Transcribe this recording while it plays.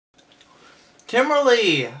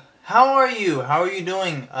Kimberly, how are you? How are you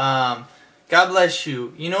doing? God bless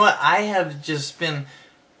you. You know what? I have just been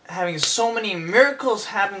having so many miracles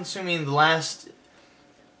happen to me in the last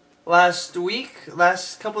week,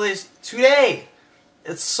 last couple days. Today,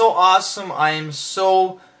 it's so awesome. I am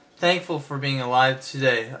so thankful for being alive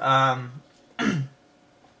today. The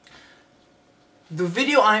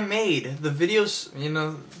video I made, the videos,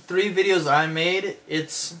 3 videos I made,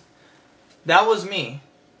 that was me.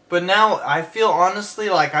 But now I feel honestly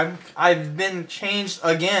like I've been changed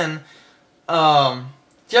again,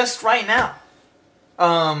 just right now.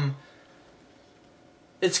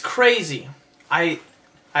 It's crazy. I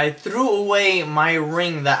threw away my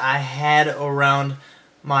ring that I had around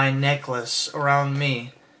my necklace, around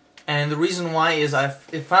me. And the reason why is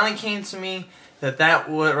it finally came to me that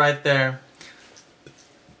right there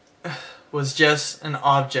was just an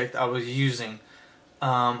object I was using.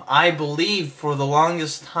 I believed for the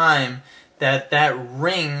longest time that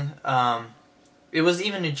ring, it was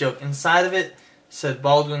even a joke. Inside of it said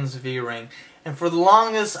Baldwin's V ring. And for the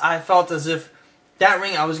longest I felt as if that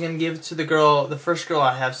ring I was going to give to the first girl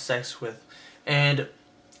I have sex with. And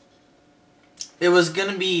it was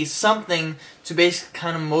going to be something to basically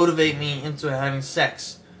kind of motivate me into having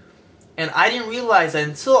sex. And I didn't realize that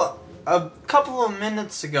until a couple of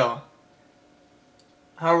minutes ago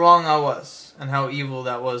how wrong I was and how evil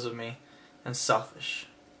that was of me and selfish.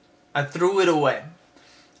 I threw it away.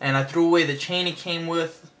 And I threw away the chain it came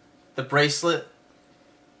with, the bracelet,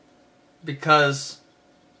 because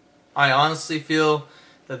I honestly feel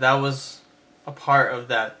that was a part of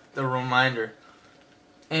that, the reminder.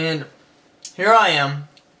 And here I am.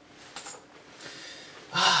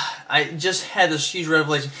 I just had this huge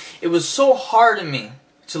revelation. It was so hard to me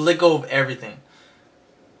to let go of everything.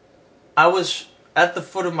 I was at the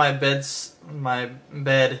foot of my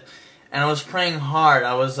bed, and I was praying hard.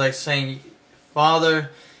 I was like saying,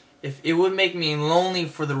 Father, if it would make me lonely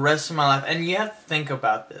for the rest of my life, and you have to think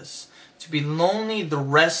about this, to be lonely the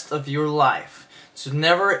rest of your life, to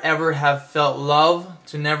never ever have felt love,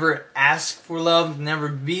 to never ask for love, never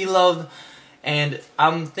be loved, and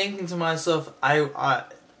I'm thinking to myself,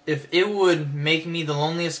 if it would make me the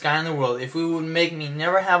loneliest guy in the world, if it would make me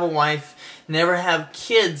never have a wife, never have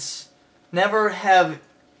kids, never have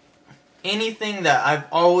anything that I've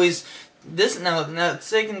always... Now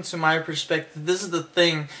taken to my perspective, this is the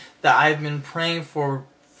thing that I've been praying for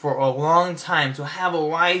a long time. To have a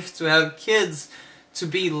wife, to have kids, to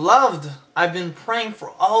be loved. I've been praying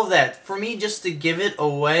for all that. For me just to give it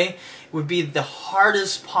away would be the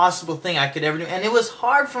hardest possible thing I could ever do. And it was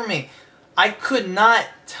hard for me. I could not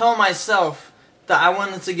tell myself that I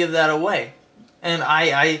wanted to give that away. And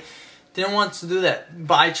I didn't want to do that,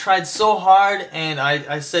 but I tried so hard, and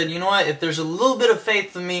I said, you know what, if there's a little bit of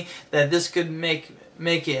faith in me that this could make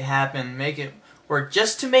it happen, make it work,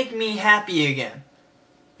 just to make me happy again.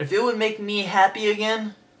 If it would make me happy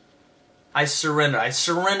again, I surrender. I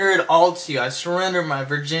surrender it all to you. I surrender my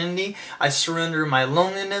virginity. I surrender my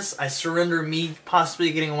loneliness. I surrender me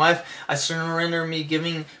possibly getting a wife. I surrender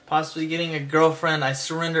me possibly getting a girlfriend. I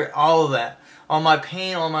surrender all of that. All my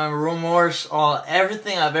pain, all my remorse,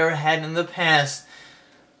 everything I've ever had in the past,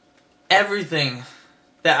 everything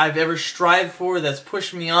that I've ever strived for, that's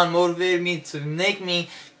pushed me on, motivated me to make me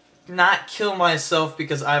not kill myself,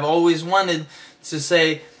 because I've always wanted to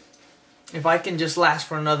say, if I can just last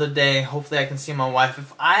for another day, hopefully I can see my wife.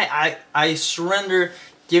 If I surrender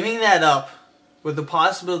giving that up with the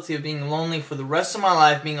possibility of being lonely for the rest of my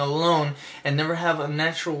life, being alone, and never have a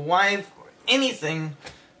natural wife or anything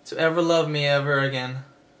to ever love me ever again,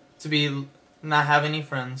 to not have any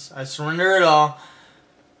friends. I surrender it all.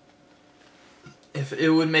 If it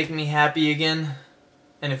would make me happy again,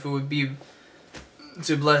 and if it would be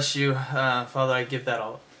to bless you, Father, I give that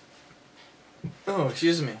all up. Oh,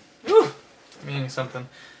 excuse me. Whew. Meaning something.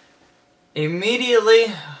 Immediately,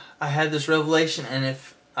 I had this revelation, and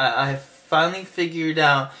if I finally figured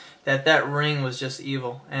out that ring was just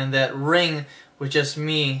evil, and that ring was just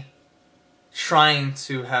me trying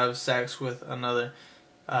to have sex with another,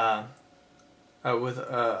 with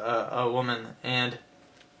a woman, and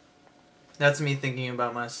that's me thinking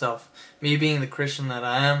about myself, me being the Christian that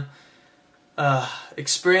I am,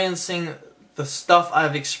 experiencing the stuff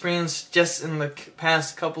I've experienced just in the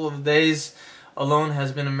past couple of days alone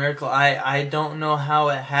has been a miracle. I don't know how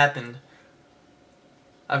it happened.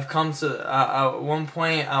 I've come to, at one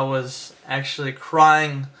point I was actually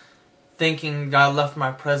crying, thinking God left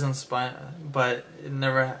my presence, but it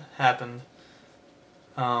never happened.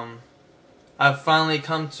 I've finally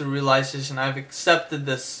come to realization. I've accepted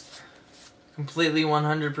this completely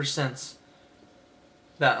 100%.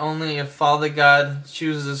 That only if Father God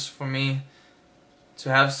chooses for me to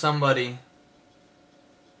have somebody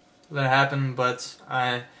let happen, but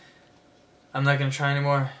I'm not gonna try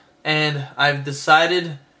anymore. And I've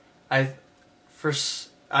decided, first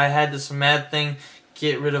I had this mad thing,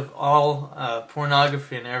 get rid of all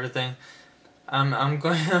pornography and everything. I'm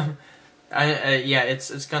going to, yeah,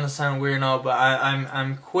 it's gonna sound weird and all, but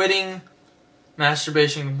I'm quitting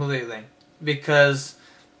masturbation completely, because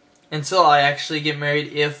until I actually get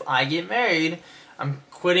married, if I get married, I'm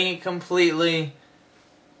quitting it completely,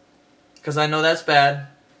 because I know that's bad.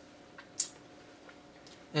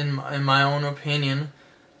 In my own opinion,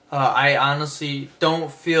 I honestly don't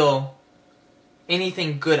feel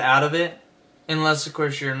anything good out of it, unless of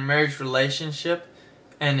course you're in a marriage relationship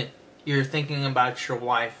and you're thinking about your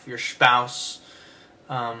wife, your spouse.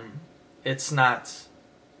 It's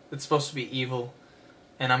supposed to be evil,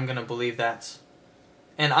 and I'm gonna believe that.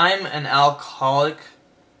 And I'm an alcoholic.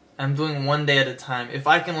 I'm doing one day at a time. If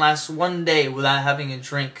I can last one day without having a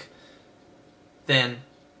drink, then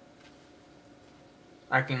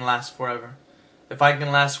I can last forever. If I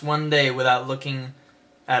can last one day without looking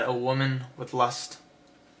at a woman with lust,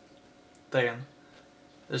 then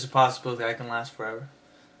there's a possibility I can last forever.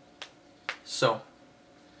 So,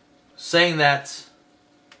 saying that,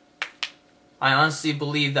 I honestly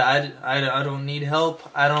believe that I don't need help.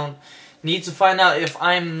 I don't need to find out if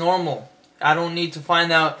I'm normal. I don't need to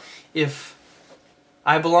find out if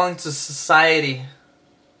I belong to society.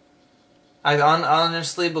 I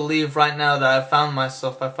honestly believe right now that I found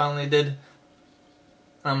myself. I finally did.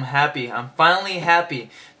 I'm happy. I'm finally happy.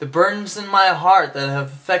 The burdens in my heart that have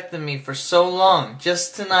affected me for so long,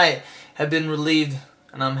 just tonight, have been relieved,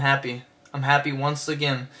 and I'm happy. I'm happy once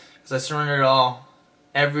again, because I surrendered all.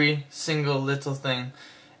 Every single little thing.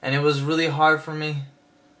 And it was really hard for me,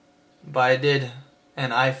 but I did.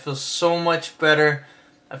 And I feel so much better.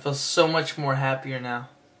 I feel so much more happier now.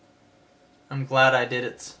 I'm glad I did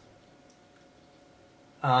it.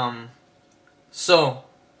 So,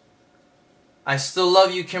 I still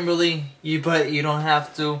love you, Kimberly, but you don't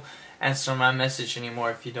have to answer my message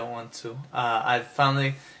anymore if you don't want to. I've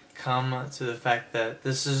finally come to the fact that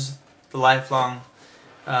this is the lifelong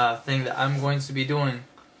thing that I'm going to be doing.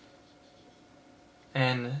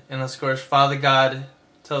 And unless, of course, Father God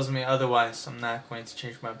tells me otherwise, I'm not going to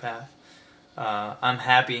change my path. I'm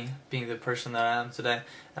happy being the person that I am today,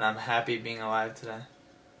 and I'm happy being alive today.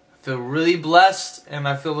 I feel really blessed, and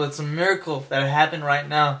I feel it's a miracle that it happened right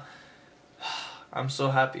now. I'm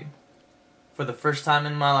so happy. For the first time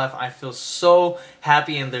in my life, I feel so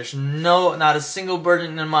happy, and there's not a single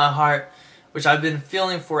burden in my heart, which I've been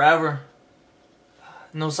feeling forever.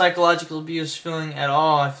 No psychological abuse feeling at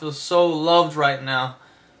all. I feel so loved right now.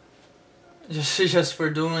 Just for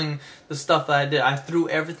doing the stuff that I did. I threw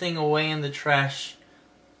everything away in the trash.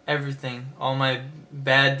 Everything. All my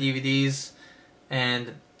bad DVDs.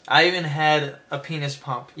 And I even had a penis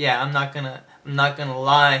pump. Yeah, I'm not gonna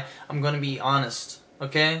lie. I'm gonna be honest.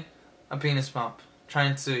 Okay? A penis pump.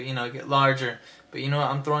 Trying to, get larger. But you know what?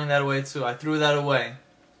 I'm throwing that away too. I threw that away.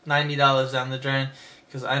 $90 down the drain.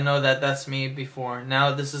 Because I know that that's me before.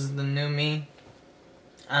 Now this is the new me.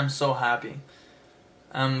 I'm so happy.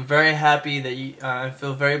 I'm very happy that I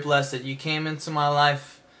feel very blessed that you came into my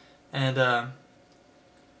life. And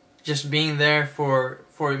just being there for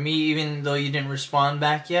me, even though you didn't respond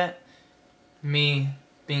back yet. Me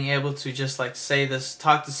being able to just say this,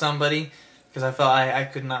 talk to somebody. Because I felt I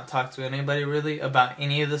could not talk to anybody really about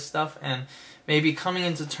any of this stuff. And maybe coming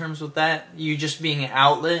into terms with that, you just being an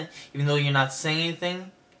outlet, even though you're not saying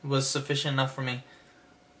anything, was sufficient enough for me.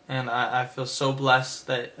 And I feel so blessed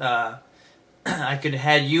that I could have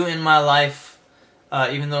had you in my life,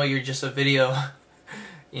 even though you're just a video.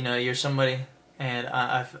 You're somebody, and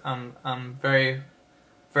I'm very,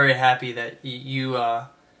 very happy that you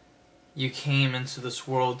came into this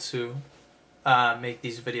world to make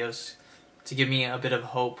these videos, to give me a bit of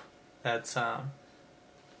hope that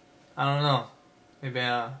I don't know, maybe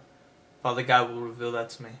Father God will reveal that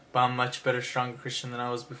to me. But I'm a much better, stronger Christian than I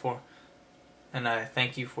was before, and I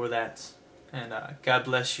thank you for that. And God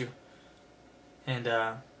bless you. And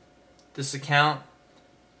this account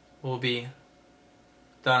will be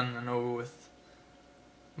done and over with.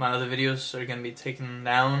 My other videos are going to be taken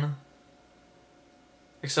down,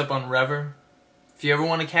 except on Rever. If you ever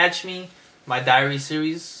want to catch me, my diary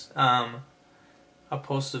series, I'll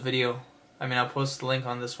post a video. I'll post the link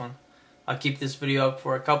on this one. I'll keep this video up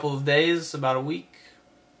for a couple of days, about a week,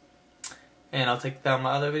 and I'll take down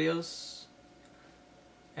my other videos.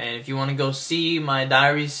 And if you want to go see my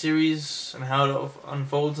diary series and how it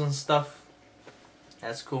unfolds and stuff,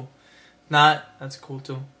 that's cool. If not, that's cool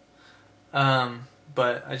too.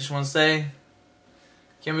 But I just want to say,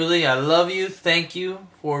 Kimberly, I love you. Thank you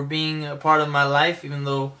for being a part of my life, even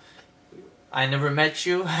though I never met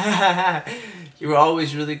you. You were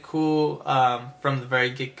always really cool from the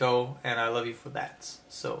very get-go, and I love you for that.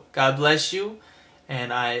 So God bless you,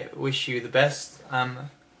 and I wish you the best.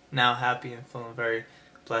 I'm now happy and feeling very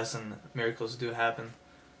blessed, and miracles do happen,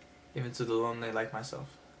 even to the lonely like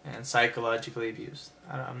myself, and psychologically abused.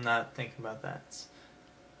 I'm not thinking about that.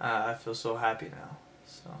 I feel so happy now.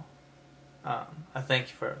 So I thank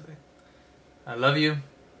you for everything. I love you,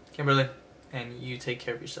 Kimberly, and you take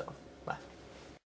care of yourself.